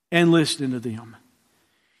and listening to them?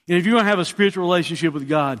 And if you're going to have a spiritual relationship with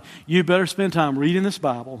God, you better spend time reading this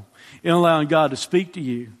Bible and allowing God to speak to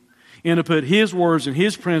you and to put His words and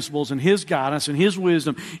His principles and His guidance and His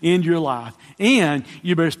wisdom in your life. And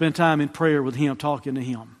you better spend time in prayer with Him, talking to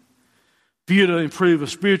Him, for you to improve a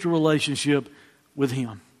spiritual relationship with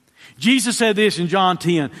Him. Jesus said this in John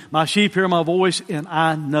 10, "My sheep hear my voice, and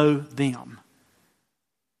I know them,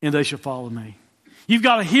 and they shall follow me." You've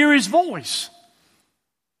got to hear His voice,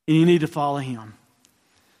 and you need to follow Him.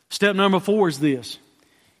 Step number 4 is this.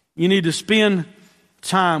 You need to spend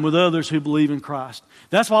time with others who believe in Christ.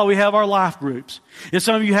 That's why we have our life groups. If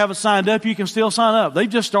some of you haven't signed up, you can still sign up. They've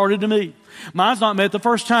just started to meet. Mine's not met the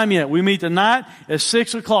first time yet. We meet tonight at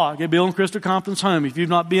 6 o'clock at Bill and Krista Conference Home. If you've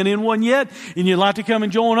not been in one yet and you'd like to come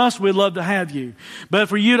and join us, we'd love to have you. But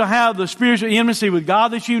for you to have the spiritual intimacy with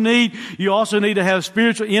God that you need, you also need to have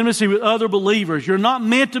spiritual intimacy with other believers. You're not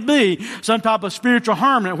meant to be some type of spiritual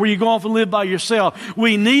hermit where you go off and live by yourself.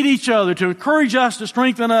 We need each other to encourage us, to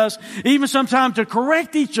strengthen us, even sometimes to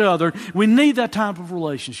correct each other. We need that type of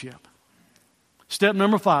relationship. Step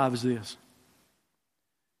number 5 is this.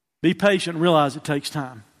 Be patient and realize it takes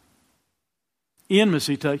time.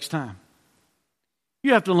 Intimacy takes time.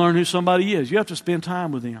 You have to learn who somebody is. You have to spend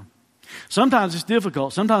time with them. Sometimes it's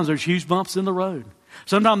difficult. Sometimes there's huge bumps in the road.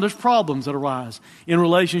 Sometimes there's problems that arise in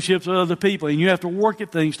relationships with other people, and you have to work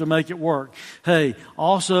at things to make it work. Hey,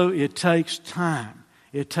 also it takes time.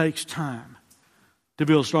 It takes time to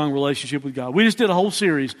build a strong relationship with God. We just did a whole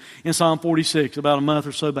series in Psalm 46 about a month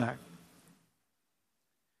or so back.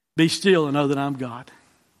 Be still and know that I'm God.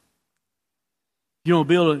 You want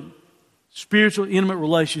to build a spiritual, intimate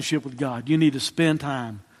relationship with God, you need to spend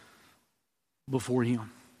time before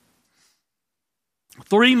Him.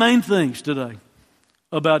 3 main things today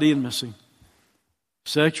about intimacy: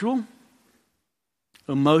 sexual,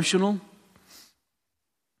 emotional,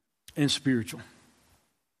 and spiritual.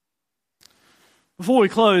 Before we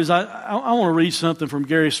close, I want to read something from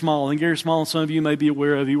Gary Small. And Gary Small, some of you may be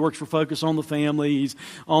aware of. He works for Focus on the Family. He's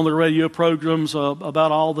on the radio programs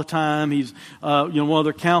about all the time. He's one of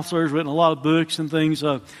their counselors, written a lot of books and things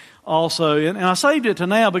also. And I saved it to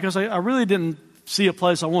now because I really didn't see a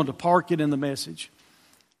place I wanted to park it in the message.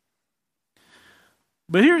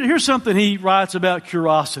 But here's something he writes about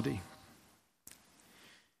curiosity.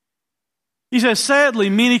 He says,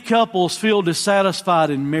 sadly, many couples feel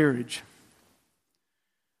dissatisfied in marriage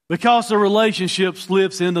because the relationship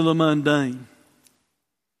slips into the mundane.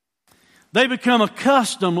 They become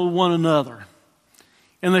accustomed with one another,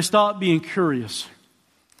 and they stop being curious.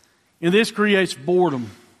 And this creates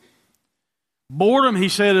boredom. Boredom, he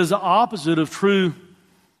said, is the opposite of true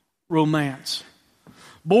romance.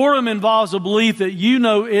 Boredom involves a belief that you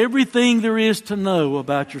know everything there is to know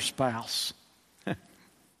about your spouse.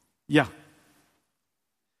 Yeah.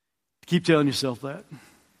 Keep telling yourself that.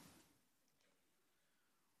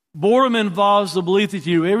 Boredom involves the belief that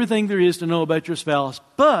you know everything there is to know about your spouse.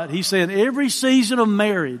 But he's saying every season of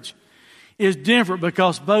marriage is different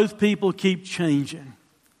because both people keep changing.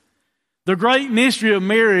 The great mystery of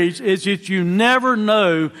marriage is that you never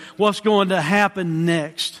know what's going to happen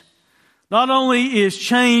next. Not only is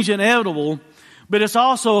change inevitable, but it's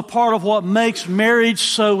also a part of what makes marriage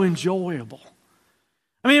so enjoyable.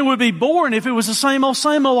 I mean, it would be boring if it was the same old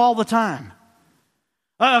all the time.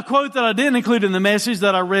 A quote that I didn't include in the message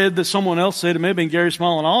that I read that someone else said, it may have been Gary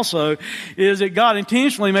Smallin also, is that God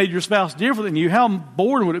intentionally made your spouse different than you. How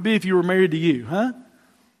boring would it be if you were married to you, huh?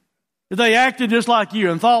 If they acted just like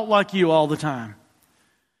you and thought like you all the time.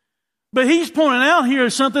 But he's pointing out here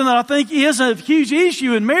something that I think is a huge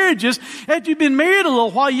issue in marriages. After you've been married a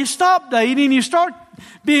little while, you stop dating and you start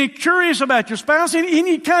being curious about your spouse and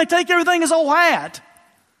you kind of take everything as old hat.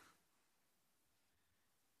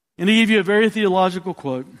 And to give you a very theological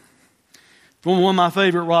quote from one of my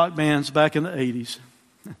favorite rock bands back in the 80s.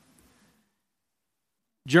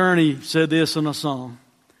 Journey said this in a song: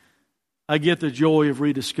 I get the joy of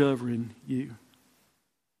rediscovering you.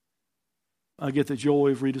 I get the joy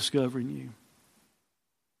of rediscovering you.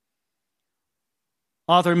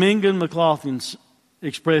 Author Megan McLaughlin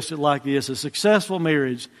expressed it like this: a successful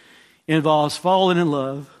marriage involves falling in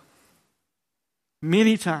love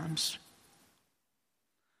many times.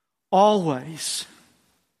 Always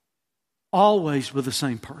with the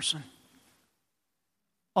same person.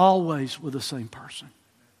 Always with the same person.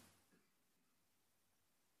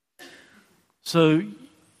 So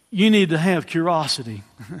you need to have curiosity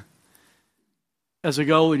as a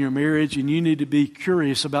goal in your marriage, and you need to be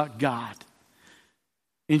curious about God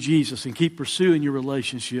in Jesus and keep pursuing your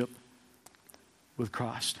relationship with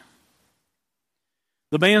Christ.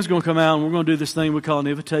 The band's going to come out and we're going to do this thing we call an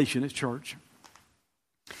invitation at church.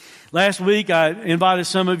 Last week, I invited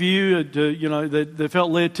some of you that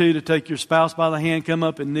felt led to take your spouse by the hand, come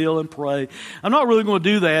up and kneel and pray. I'm not really going to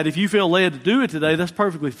do that. If you feel led to do it today, that's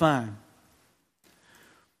perfectly fine.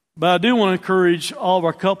 But I do want to encourage all of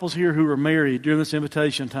our couples here who are married during this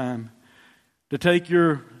invitation time to take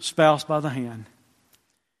your spouse by the hand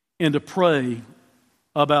and to pray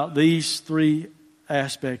about these three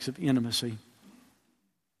aspects of intimacy.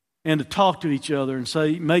 And to talk to each other and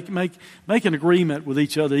say, make an agreement with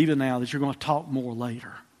each other even now that you're going to talk more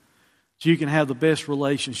later. So you can have the best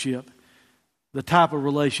relationship, the type of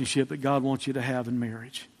relationship that God wants you to have in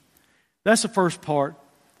marriage. That's the first part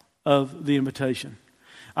of the invitation.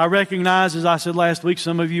 I recognize, as I said last week,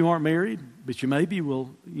 some of you aren't married, but you may be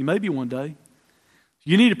one day.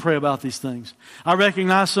 You need to pray about these things. I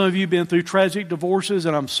recognize some of you have been through tragic divorces,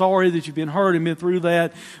 and I'm sorry that you've been hurt and been through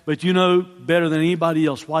that, but you know better than anybody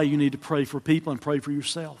else why you need to pray for people and pray for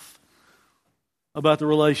yourself about the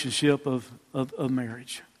relationship of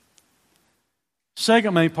marriage.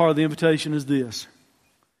 Second main part of the invitation is this.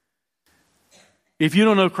 If you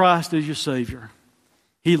don't know Christ as your Savior,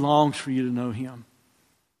 He longs for you to know Him.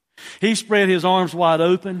 He spread His arms wide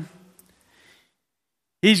open.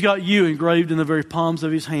 He's got you engraved in the very palms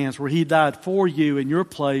of His hands where He died for you in your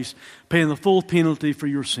place, paying the full penalty for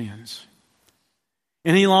your sins.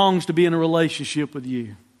 And He longs to be in a relationship with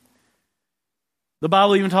you. The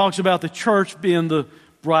Bible even talks about the church being the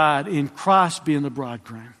bride and Christ being the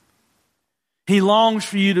bridegroom. He longs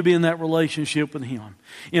for you to be in that relationship with Him.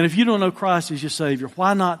 And if you don't know Christ as your Savior,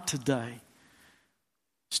 why not today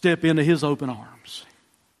step into His open arms?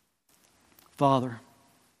 Father,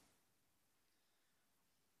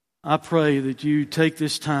 I pray that you take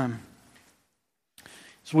this time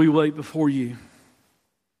as we wait before you,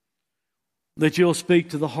 that you'll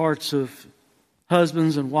speak to the hearts of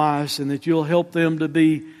husbands and wives and that you'll help them to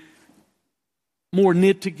be more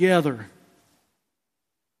knit together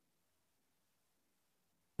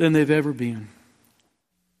than they've ever been.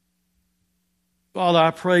 Father,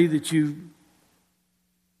 I pray that you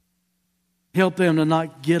help them to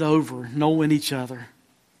not get over knowing each other.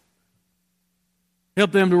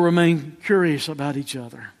 Help them to remain curious about each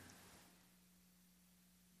other.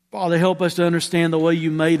 Father, help us to understand the way you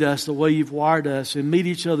made us, the way you've wired us, and meet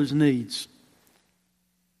each other's needs.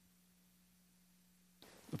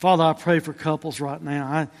 Father, I pray for couples right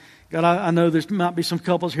now. God, I know there might be some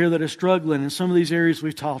couples here that are struggling in some of these areas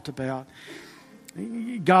we've talked about.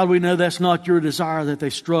 God, we know that's not your desire that they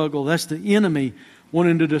struggle. That's the enemy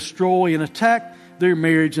wanting to destroy and attack their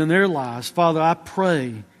marriage and their lives. Father, I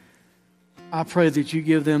pray that you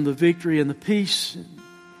give them the victory and the peace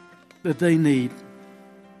that they need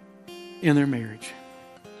in their marriage.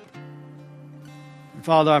 And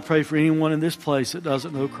Father, I pray for anyone in this place that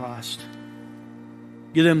doesn't know Christ.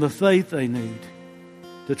 Give them the faith they need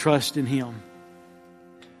to trust in Him.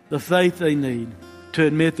 The faith they need to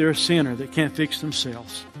admit they're a sinner that can't fix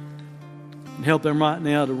themselves. And help them right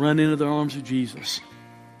now to run into the arms of Jesus.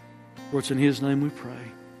 For it's in His name we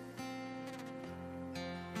pray.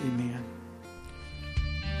 Amen.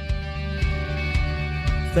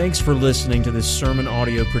 Thanks for listening to this sermon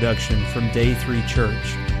audio production from Day 3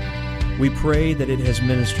 Church. We pray that it has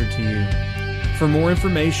ministered to you. For more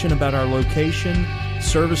information about our location,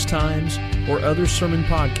 service times, or other sermon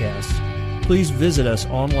podcasts, please visit us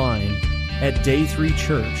online at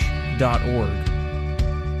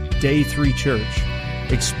day3church.org. Day 3 Church.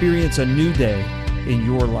 Experience a new day in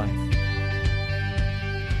your life.